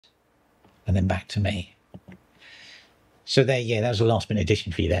and then back to me. So there, yeah, that was a last minute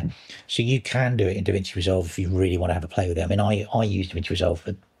addition for you there. So you can do it in DaVinciResolve if you really want to have a play with it. I mean, I use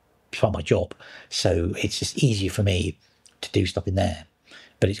DaVinciResolve for my job, so it's just easier for me to do stuff in there.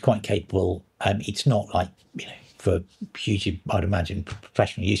 But it's quite capable. It's not like, you know, for huge, I'd imagine,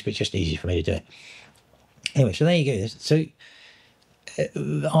 professional use, but it's just easier for me to do it. Anyway, so there you go. So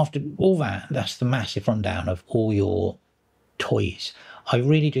after all that, that's the massive rundown of all your toys. I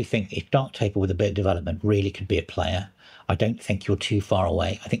really do think if Darktable with a bit of development really could be a player, I don't think you're too far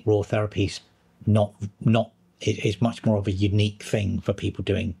away. I think RawTherapee is much more of a unique thing for people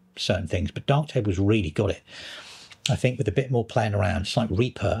doing certain things, but Darktable's really got it. I think with a bit more playing around, it's like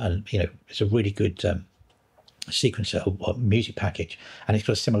Reaper, and you know, it's a really good sequencer or music package, and it's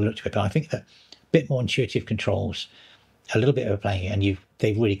got a similar look to it. But I think that a bit more intuitive controls, a little bit of playing, and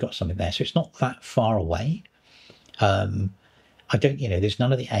they've really got something there. So it's not that far away. I don't, you know, there's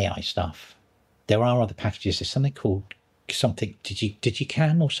none of the AI stuff. There are other packages. There's something called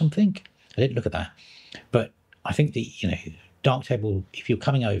Digicam or something. I didn't look at that, but I think the, you know, Darktable, if you're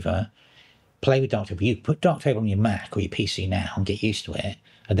coming over, play with Darktable. You put Darktable on your Mac or your PC now and get used to it,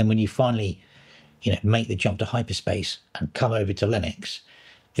 and then when you finally, you know, make the jump to hyperspace and come over to Linux,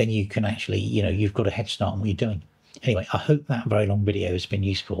 then you can actually, you know, you've got a head start on what you're doing. Anyway, I hope that very long video has been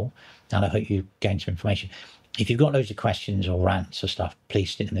useful, and I hope you gained some information. If you've got loads of questions or rants or stuff,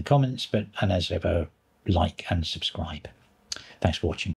 please stick in the comments, and as ever, like and subscribe. Thanks for watching.